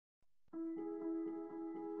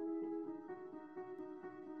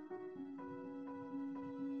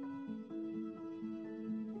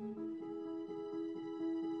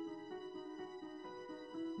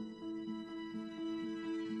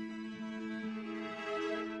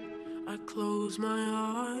I close my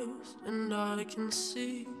eyes and I can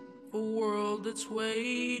see a world that's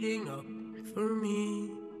waiting up for me,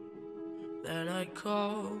 that I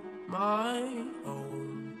call my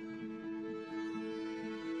own.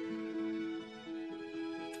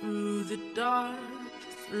 Through the dark,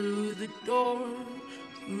 through the door,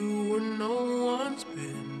 through where no one's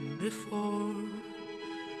been before,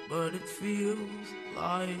 but it feels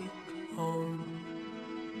like home.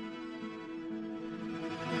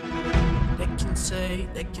 They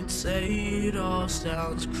can say it all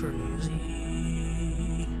sounds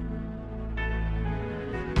crazy.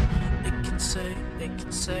 They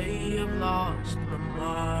can say I've lost my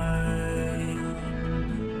mind.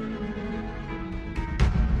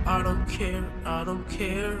 I don't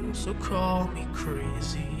care, so call me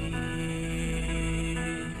crazy.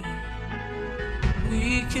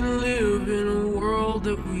 We can live in a world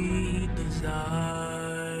that we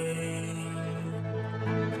design.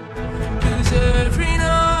 'Cause every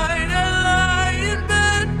night I lie in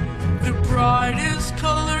bed, the brightest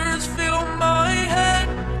colors fill my head.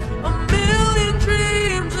 A million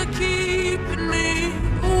dreams are keeping me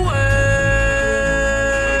awake.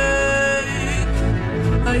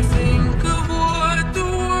 I think of what the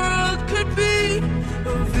world could be,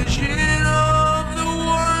 a vision of the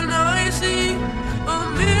one I see. A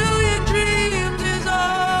million dreams is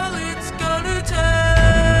all it's gonna take.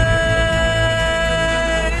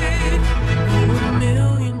 Oh, a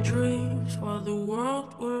million dreams for the world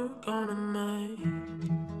we're gonna make.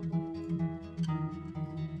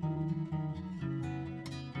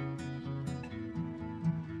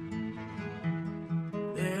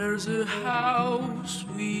 There's a house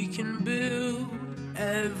we can build,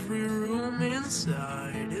 every room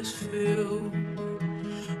inside is filled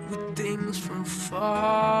with things from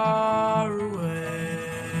far away.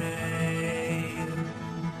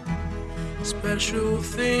 Special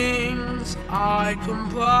things I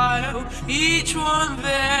compile, each one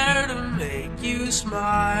there to make you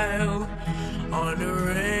smile on a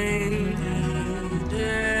rainy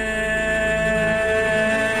day.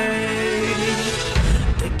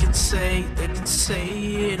 They can say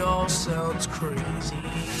it all sounds crazy.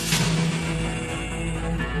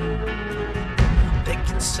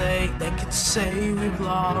 They can say we've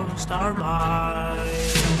lost our minds.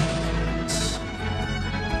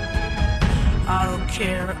 I don't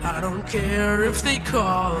care if they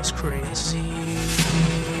call us crazy.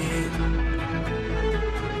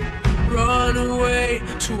 Run away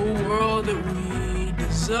to a world that we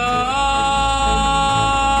design.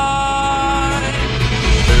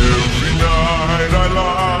 Every night I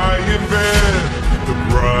lie in bed, the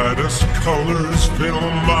brightest colors fill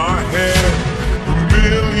my head. A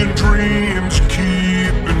million dreams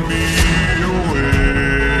keeping me awake.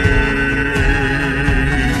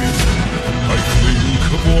 I think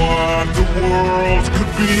of what the world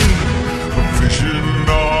could be, a vision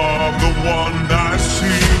of the one I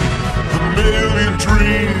see. A million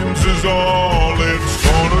dreams is all it's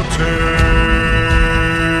gonna take.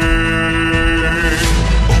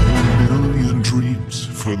 Oh, a million dreams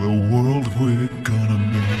for the world we're gonna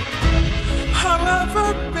make. However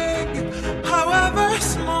big, however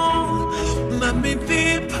small, let me be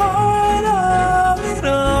part of it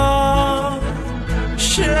all.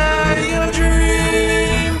 Share your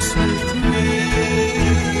dreams with me.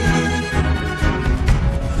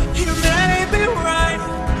 You may be right,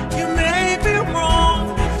 you may be wrong,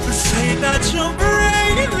 but say that you'll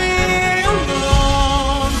bring me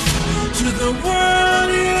along to the world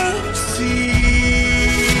you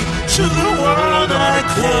see, to the world I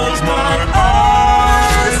close my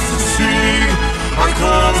eyes to see. I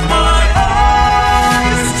close my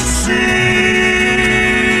eyes to see.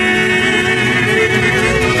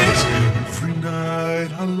 Every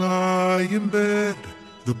night I lie in bed,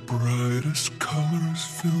 the brightest colors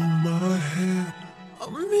fill my head. A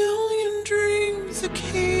million dreams are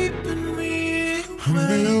keeping me A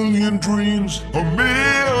million dreams, a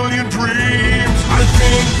million dreams. I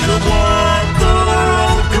think of what the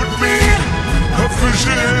world could be, a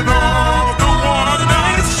vision of the one I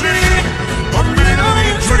see. A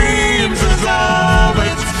million dreams is all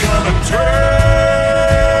it's gonna take.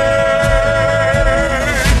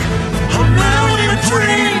 A million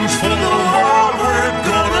dreams for the world we're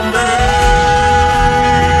gonna make.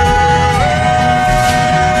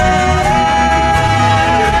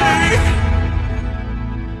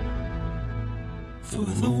 for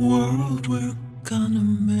the world we're gonna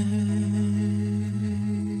make.